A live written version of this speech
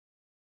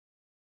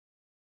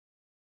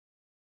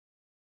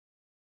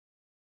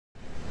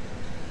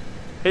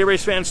Hey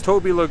race fans,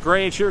 Toby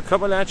LaGrange here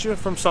coming at you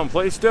from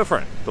someplace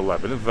different, the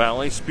Lebanon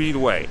Valley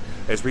Speedway,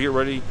 as we get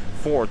ready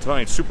for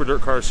tonight's Super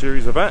DIRTcar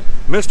Series event,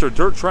 Mr.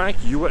 Dirt Track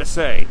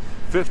USA.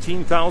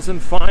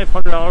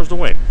 $15,500 to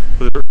win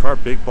for the Dirt Car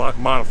Big Block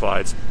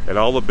Modifieds, and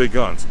all the big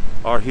guns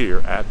are here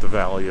at the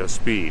Valley of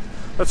Speed.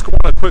 Let's go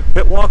on a quick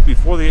pit walk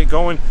before they get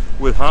going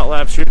with hot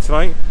laps here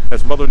tonight,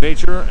 as Mother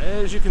Nature,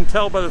 as you can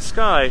tell by the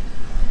sky,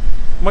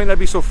 might not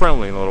be so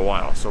friendly in a little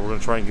while. So we're going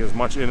to try and get as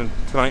much in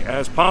tonight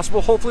as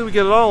possible. Hopefully we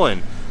get it all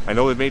in. I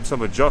know they made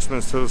some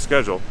adjustments to the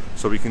schedule,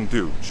 so we can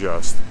do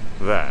just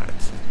that.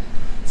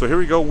 So here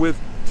we go with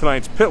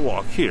tonight's pit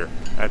walk here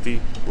at the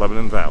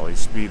Lebanon Valley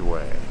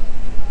Speedway.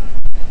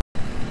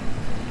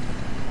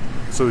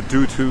 So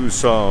due to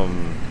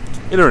some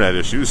internet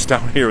issues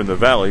down here in the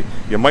valley,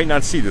 you might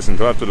not see this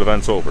until after the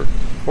event's over.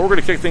 But we're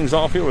going to kick things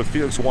off here with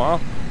Felix Waugh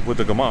with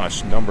the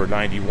Gamache number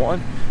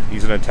 91.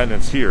 He's in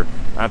attendance here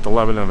at the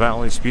Lebanon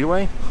Valley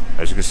Speedway.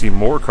 As you can see,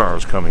 more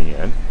cars coming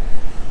in.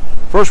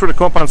 First, we're going to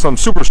come up on some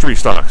super street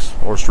stocks,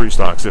 or street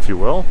stocks if you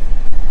will.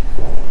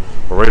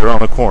 But right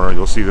around the corner,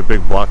 you'll see the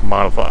big block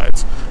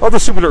modifieds of the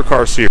Super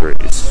DIRTcar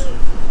Series.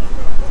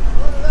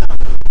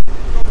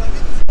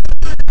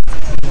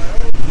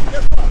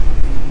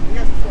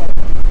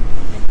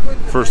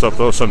 First up,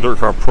 though, some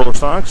DIRTcar Pro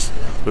stocks.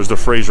 There's the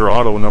Fraser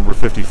Auto number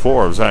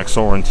 54 of Zach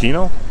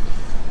Sorrentino,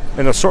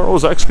 and the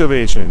Sorrells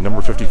Excavation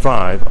number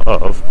 55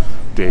 of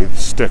Dave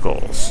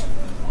Stickles.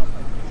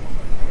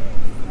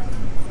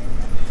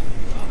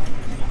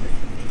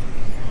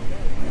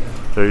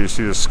 There you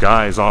see the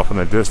skies off in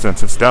the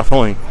distance. It's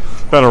definitely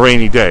been a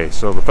rainy day,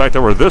 so the fact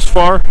that we're this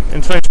far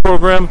in tonight's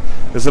program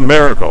is a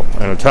miracle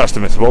and a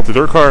testament to both the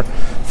DIRTcar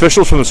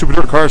officials from the Super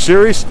DIRTcar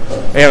Series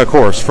and, of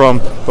course, from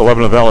the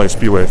Lebanon Valley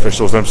Speedway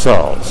officials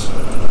themselves.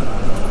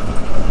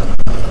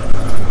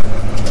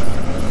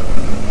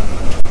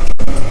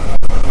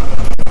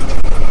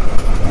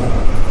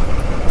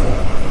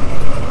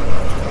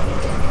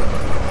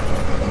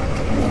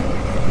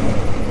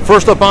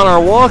 First up on our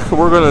walk,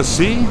 we're going to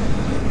see,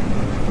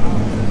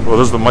 well,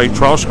 this is the Mike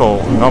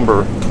Trauschko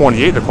number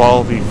 28, the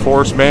Quality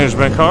Force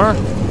Management car.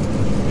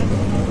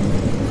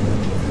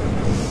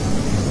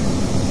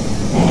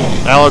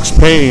 Alex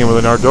Payne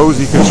with the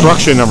Nardozzi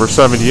Construction number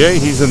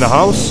 78, he's in the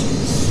house.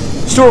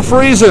 Stuart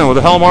Friesen with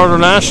the Helmar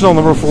International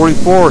number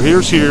 44, he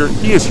is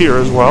here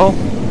as well.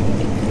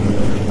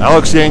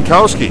 Alex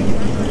Yankowski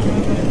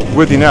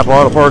with the Napa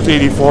Auto Parts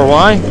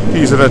 84Y,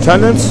 he's in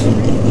attendance.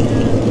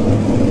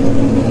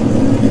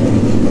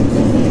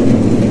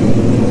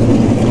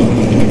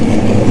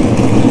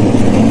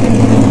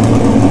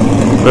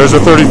 There's a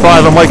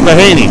 35 of Mike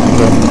Mahaney,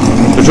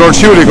 the George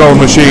Hudigo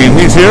machine.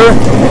 He's here.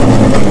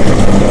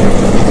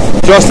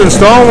 Justin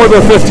Stone with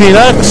a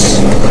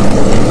 15X.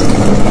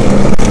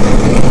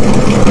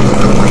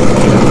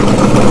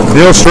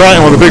 Neil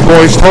Stratton with the Big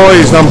Boys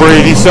Toys, number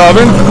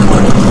 87.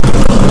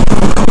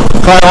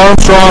 Kyle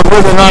Armstrong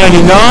with a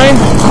 99.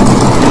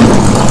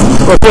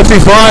 The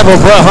 55 of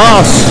Brett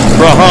Haas.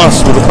 Brett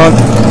Haas with the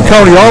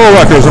County Auto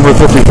Records, number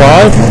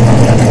 55.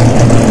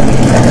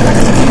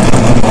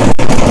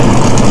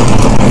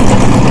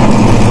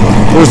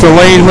 Was the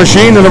Lane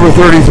machine, the number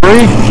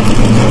 33.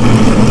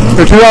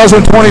 The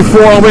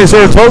 2024 Albany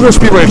Saratoga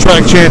Speedway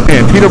Track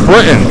Champion, Peter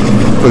Britton,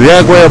 for the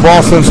Agway of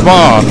Boston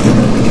Spa.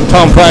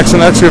 Tom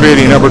Paxson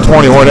Excavating, number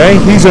 21A,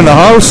 he's in the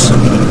house.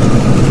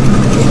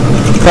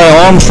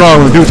 Kyle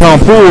Armstrong with the Newtown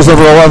Pools,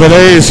 number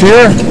 11A is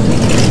here.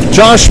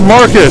 Josh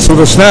Marcus with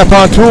the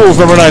Snap-on Tools,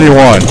 number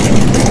 91.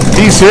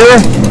 He's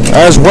here,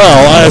 as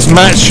well as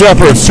Matt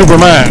Shepard,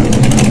 Super Matt,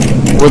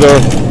 with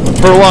a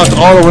Furlock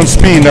Auto and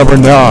Speed, number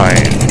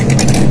 9.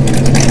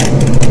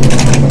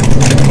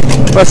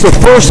 That's the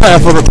first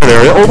half of the pit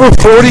area. Over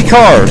 40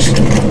 cars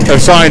have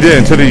signed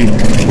in to the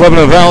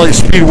Lebanon Valley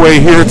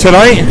Speedway here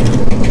tonight.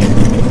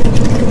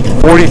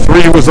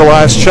 43 was the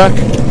last check.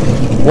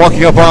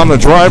 Walking up on the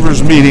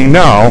drivers' meeting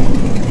now.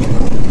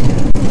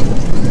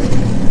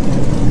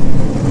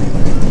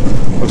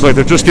 Looks like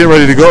they're just getting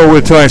ready to go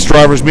with tonight's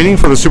drivers' meeting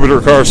for the Super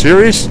DIRTcar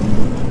Series.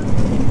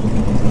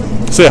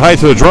 Say hi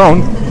to the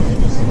drone.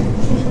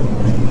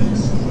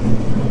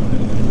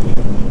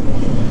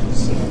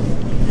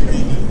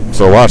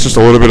 So watch just a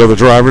little bit of the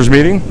drivers'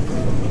 meeting.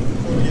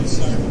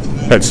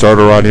 Head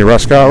starter Rodney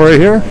Rescott right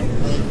here.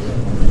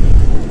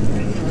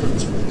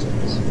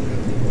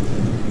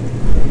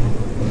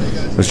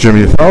 There's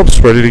Jimmy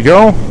Phelps ready to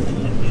go.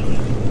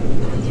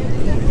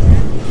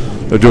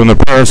 They're doing the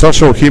prayer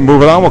session. We'll keep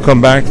moving on. We'll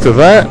come back to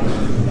that.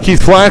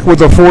 Keith Flack with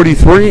the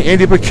 43.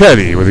 Andy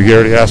Pichetti with the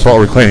Garrity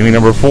Asphalt Reclaiming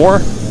number 4.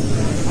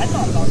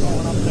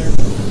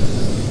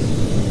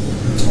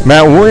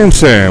 Matt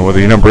Williamson with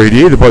the number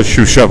 88, the Bud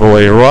Shoe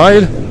Chevrolet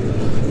Ride.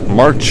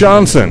 Mark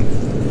Johnson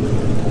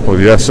with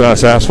the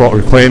SS Asphalt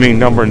Reclaiming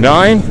number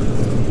 9.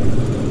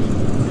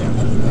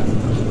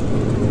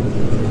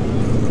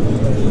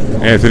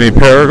 Anthony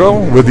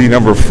Perigo with the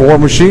number 4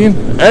 machine.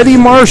 Eddie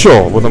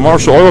Marshall with the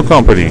Marshall Oil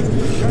Company.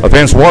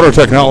 Advanced Water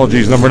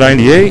Technologies number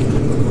 98.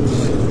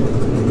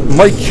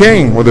 Mike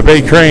King with the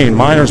Bay Crane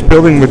Miners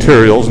Building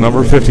Materials,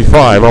 number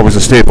 55, always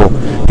a staple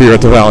here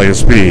at the Valley of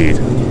Speed.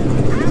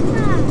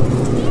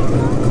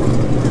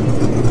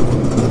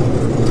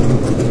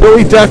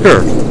 Billy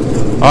Decker,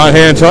 on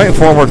hand tonight,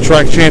 former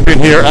track champion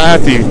here at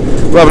the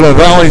Lebanon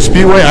Valley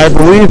Speedway, I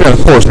believe, and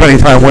of course,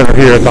 many-time winner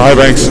here at the High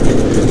Banks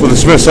with the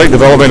Smith Site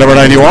Development, number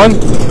 91.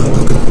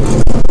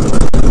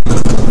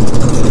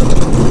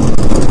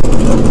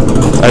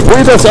 I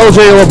believe that's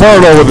LJ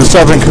Lombardo with the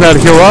Southern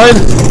Connecticut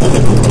ride.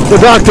 The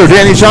Dr.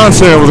 Danny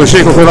Johnson with the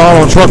Shackleton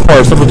Auto and Truck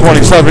Parts, number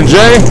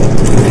 27J.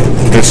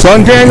 His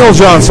son Daniel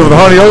Johnson with the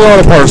Honey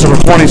Auto Parts, number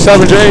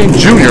 27J,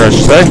 Junior, I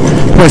should say.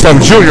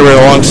 27 Junior right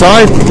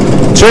alongside.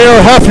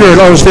 J.R. Heffier,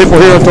 another staple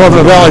here at the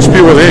Lebanon Valley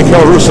Speedway with A.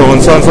 Russo and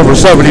Sons, number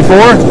 74.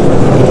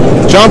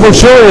 John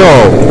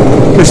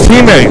Bocelio, his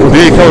teammate with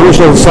the A.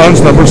 Russo and Sons,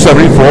 number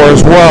 74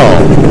 as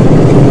well.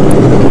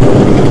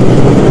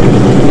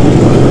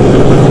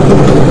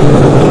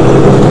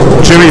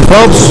 Jimmy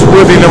Phelps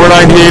with the number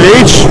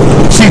 98H.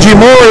 C.G.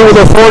 Morley with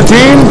a 14.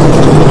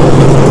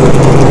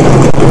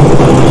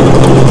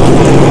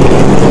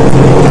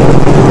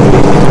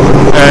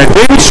 And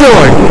David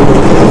Schilling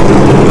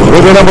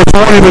with the number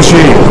 20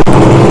 machine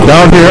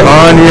down here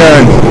on the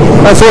end.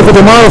 That's it for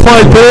the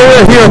modified pit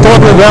area here at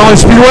Lebanon Valley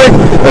Speedway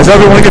as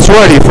everyone gets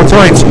ready for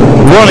tonight's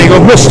running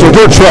of Mr.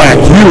 Dirt Track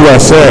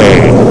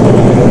USA.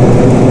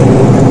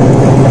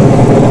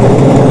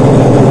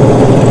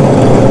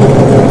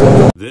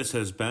 This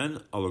has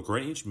been a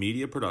LaGrange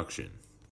Media production.